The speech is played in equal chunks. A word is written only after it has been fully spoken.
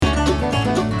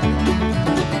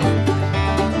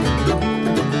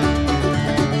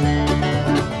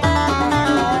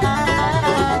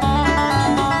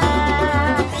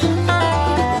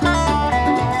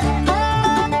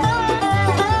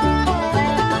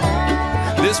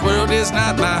This world is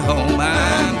not my home,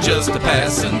 I'm just a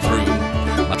passing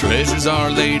through. My treasures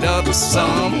are laid up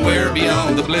somewhere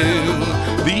beyond the blue.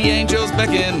 The angels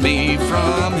beckon me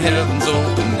from heaven's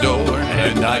open door,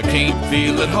 and I can't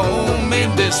feel at home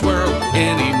in this world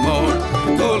anymore.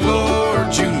 Oh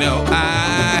Lord, you know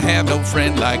I have no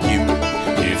friend like you.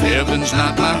 If heaven's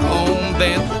not my home,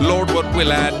 then Lord, what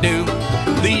will I do?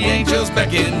 The angels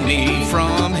beckon me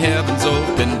from heaven's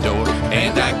open door,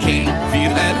 and I can't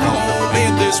feel at home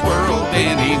in this world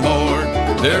anymore.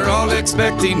 They're all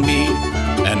expecting me,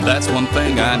 and that's one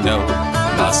thing I know.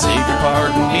 My Savior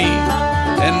pardoned me,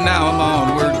 and now I'm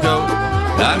onward go.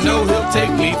 I know He'll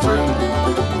take me through,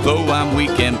 though I'm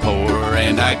weak and poor,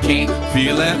 and I can't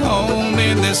feel at home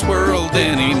in this world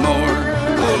anymore.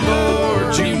 Oh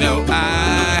Lord, you know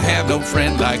I have no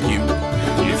friend like you.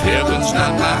 If heaven's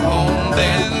not my home,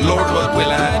 then Lord, what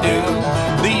will I do?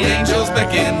 The angels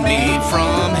beckon me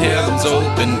from heaven's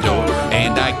open door,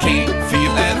 and I can't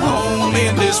feel at home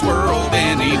in this world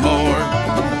anymore.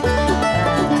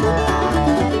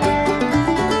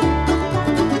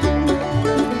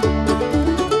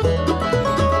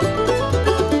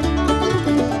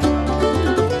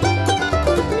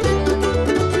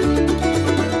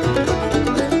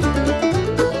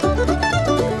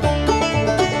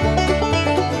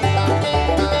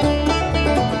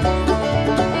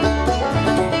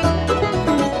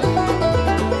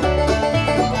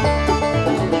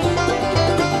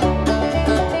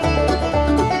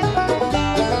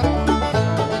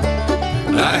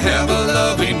 I have a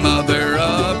loving mother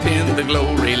up in the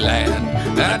glory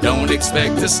land. I don't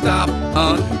expect to stop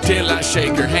until I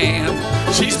shake her hand.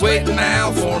 She's waiting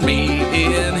out for me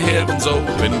in heaven's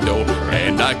open door,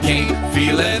 and I can't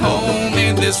feel at home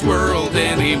in this world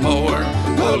anymore.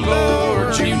 Oh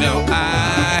Lord, you know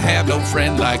I have no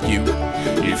friend like you.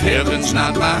 If heaven's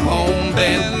not my home,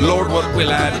 then Lord, what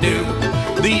will I do?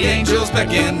 The angels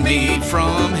beckon me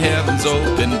from heaven's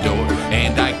open door,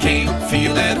 and I can't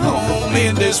feel at home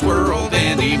in this world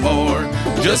anymore.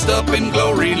 Just up in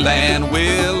glory land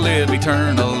we'll live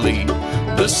eternally.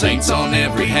 The saints on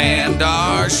every hand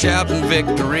are shouting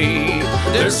victory.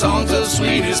 Their songs of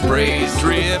sweetest praise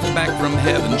drift back from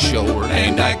heaven's shore,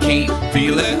 and I can't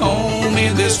feel at home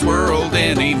in this world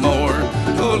anymore.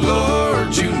 Oh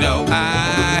Lord, you know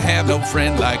I have no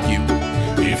friend like you.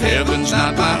 If heaven's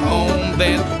not my home,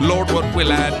 then Lord, what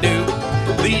will I do?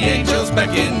 The angels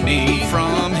beckon me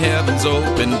from heaven's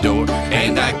open door,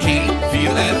 and I can't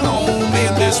feel at home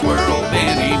in this world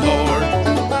anymore.